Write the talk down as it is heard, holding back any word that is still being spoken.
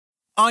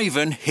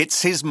Ivan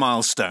hits his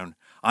milestone.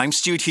 I'm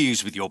Stuart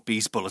Hughes with your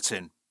Bees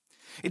Bulletin.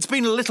 It's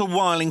been a little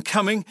while in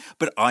coming,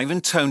 but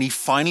Ivan Toney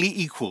finally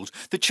equalled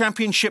the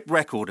championship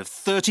record of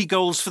 30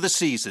 goals for the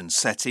season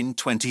set in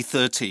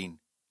 2013.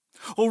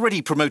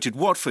 Already promoted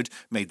Watford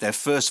made their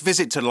first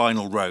visit to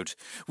Lionel Road.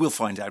 We'll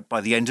find out by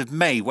the end of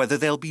May whether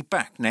they'll be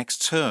back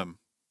next term.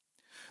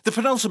 The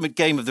penultimate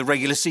game of the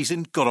regular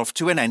season got off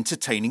to an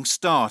entertaining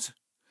start.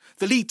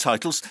 The league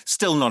title's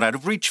still not out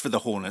of reach for the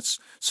Hornets,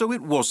 so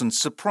it wasn't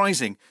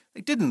surprising. They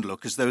didn't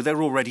look as though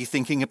they're already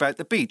thinking about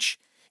the beach,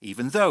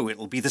 even though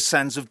it'll be the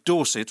sands of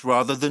Dorset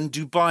rather than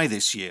Dubai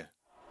this year.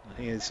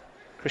 Here's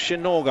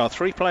Christian Norgard,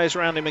 3 players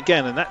around him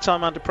again, and that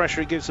time under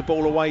pressure he gives the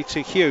ball away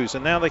to Hughes,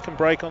 and now they can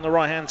break on the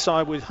right-hand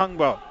side with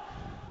Hungbo.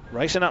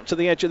 Racing up to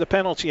the edge of the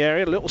penalty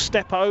area, little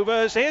step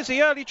overs, here's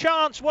the early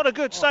chance, what a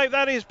good save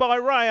that is by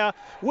Raya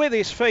with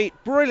his feet,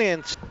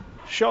 brilliant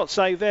shot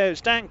save there.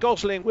 It's Dan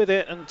Gosling with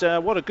it,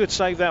 and what a good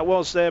save that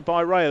was there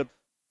by Raya.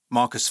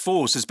 Marcus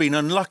Forss has been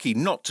unlucky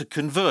not to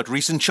convert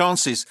recent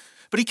chances,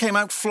 but he came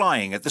out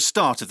flying at the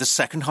start of the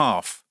second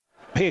half.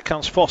 Here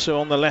comes Fosu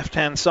on the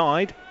left-hand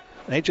side,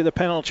 edge of the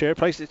penalty area,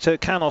 places it to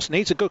Canos,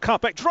 needs a good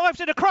cutback, drives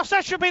it across,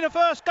 that should be the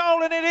first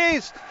goal, and it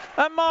is!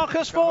 And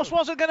Marcus Forss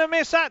wasn't going to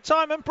miss that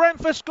time, and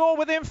Brentford score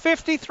within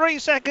 53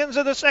 seconds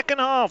of the second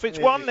half. It's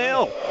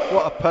 1-0.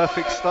 What a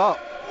perfect start.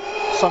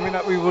 Something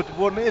that we would have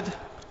wanted.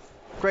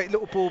 Great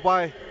little ball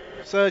by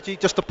Sergi,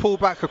 just to pull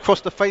back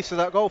across the face of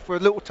that goal for a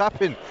little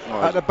tap-in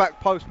at the back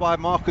post by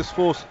Marcus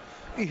Forss.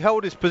 He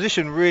held his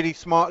position really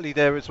smartly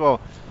there as well.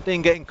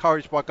 Didn't get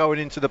encouraged by going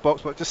into the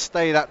box, but just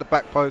stayed at the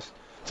back post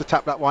to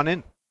tap that one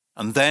in.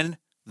 And then,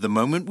 the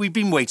moment we've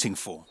been waiting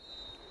for.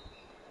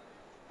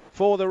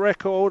 For the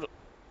record,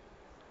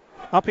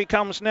 up he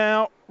comes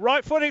now,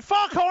 right-footed,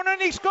 far corner,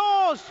 and he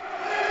scores!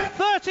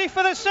 30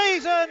 for the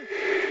season!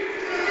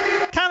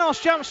 Canos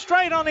jumps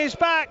straight on his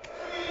back.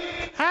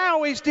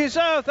 How he's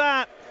deserved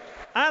that.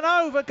 And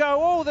over go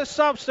all the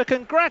subs to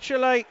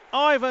congratulate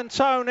Ivan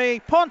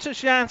Toney.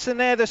 Pontus Jansson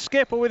there, the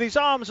skipper, with his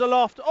arms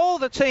aloft. All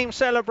the team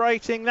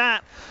celebrating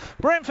that.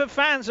 Brentford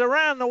fans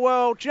around the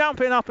world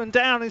jumping up and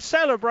down in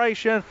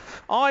celebration.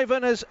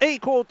 Ivan has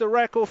equalled the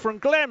record from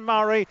Glenn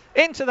Murray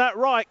into that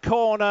right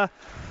corner.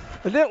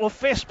 A little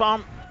fist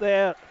bump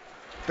there.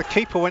 The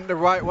keeper went the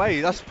right way.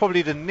 That's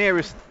probably the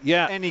nearest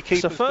any keeper.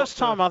 It's the first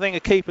time I think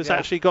a keeper's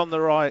actually gone the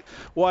right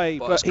way,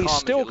 but he's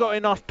still got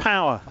enough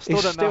power. I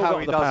still don't know how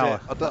he does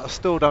it. I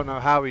still don't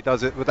know how he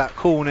does it with that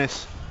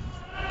coolness.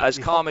 As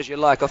calm as you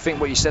like. I think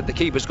what you said, the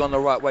keeper's gone the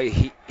right way.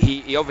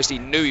 He obviously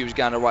knew he was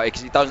going the right way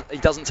because he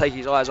doesn't take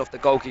his eyes off the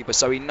goalkeeper,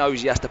 so he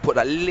knows he has to put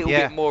that little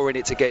bit more in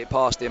it to get it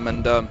past him.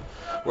 And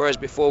whereas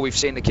before we've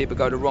seen the keeper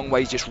go the wrong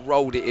way, he's just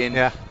rolled it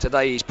in.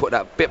 Today he's put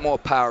that bit more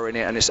power in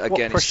it, and it's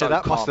again it's so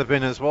that calm. Must have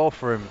been as well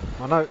for him.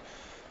 I know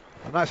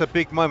it's a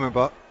big moment,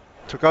 but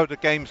to go to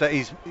games that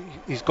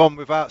he's gone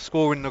without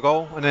scoring the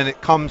goal, and then it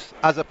comes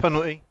as a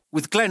penalty.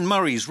 With Glenn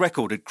Murray's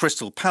record at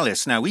Crystal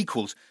Palace now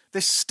equalled,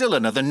 there's still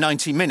another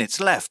 90 minutes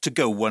left to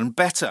go one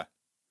better.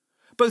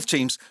 Both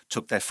teams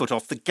took their foot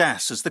off the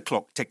gas as the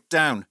clock ticked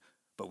down,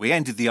 but we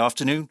ended the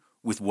afternoon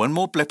with one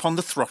more blip on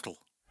the throttle.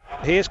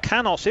 Here's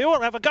Canos, he'll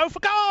have a go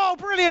for goal,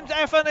 brilliant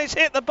effort, it's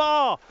hit the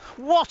bar.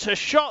 What a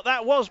shot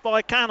that was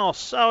by Canos,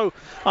 so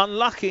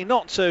unlucky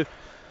not to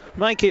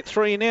make it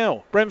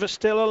 3-0. Brentford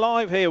still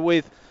alive here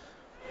with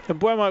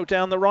Mbeumo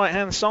down the right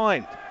hand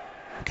side.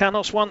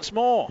 Canos once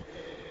more.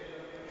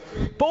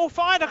 Ball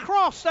fired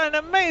across, and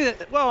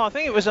I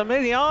think it was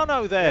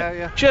Emiliano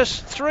there,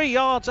 just 3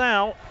 yards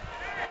out,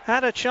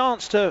 had a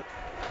chance to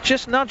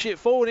just nudge it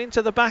forward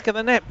into the back of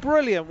the net.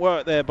 Brilliant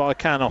work there by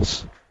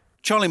Canos.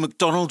 Charlie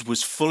McDonald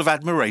was full of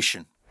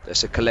admiration.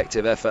 It's a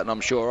collective effort, and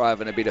I'm sure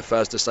Ivan would be the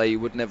first to say he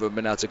would never have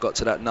been able to got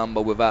to that number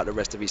without the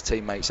rest of his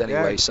teammates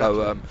anyway.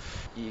 So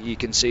you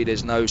can see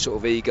there's no sort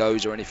of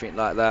egos or anything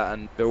like that,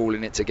 and they're all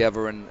in it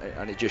together, and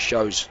it just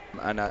shows.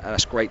 And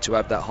that's great to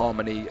have that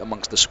harmony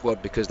amongst the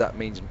squad, because that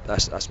means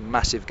that's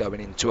massive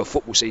going into a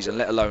football season,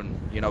 let alone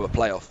a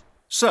playoff.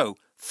 So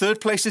third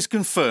place is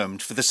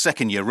confirmed for the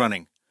second year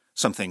running,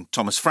 something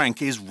Thomas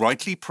Frank is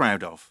rightly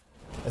proud of.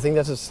 I think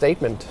that's a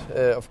statement.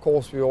 Of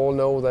course, we all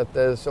know that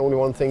there's only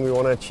one thing we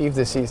want to achieve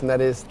this season, that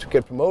is to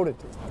get promoted.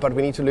 But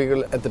we need to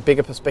look at the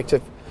bigger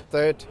perspective.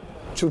 Third,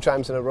 2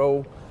 times in a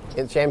row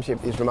in the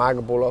Championship is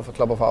remarkable of a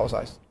club of our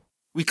size.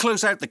 We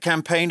close out the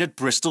campaign at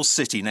Bristol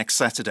City next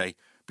Saturday,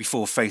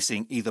 before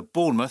facing either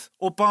Bournemouth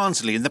or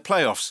Barnsley in the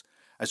playoffs,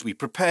 as we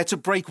prepare to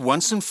break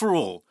once and for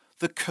all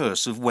the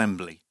curse of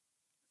Wembley.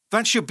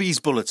 That's your Bees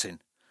Bulletin.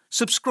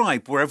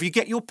 Subscribe wherever you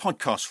get your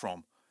podcasts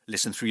from.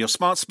 Listen through your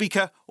smart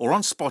speaker or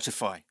on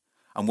Spotify.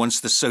 And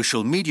once the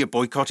social media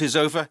boycott is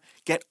over,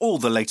 get all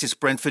the latest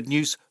Brentford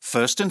news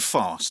first and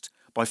fast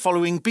by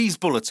following Bees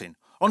Bulletin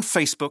on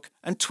Facebook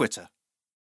and Twitter.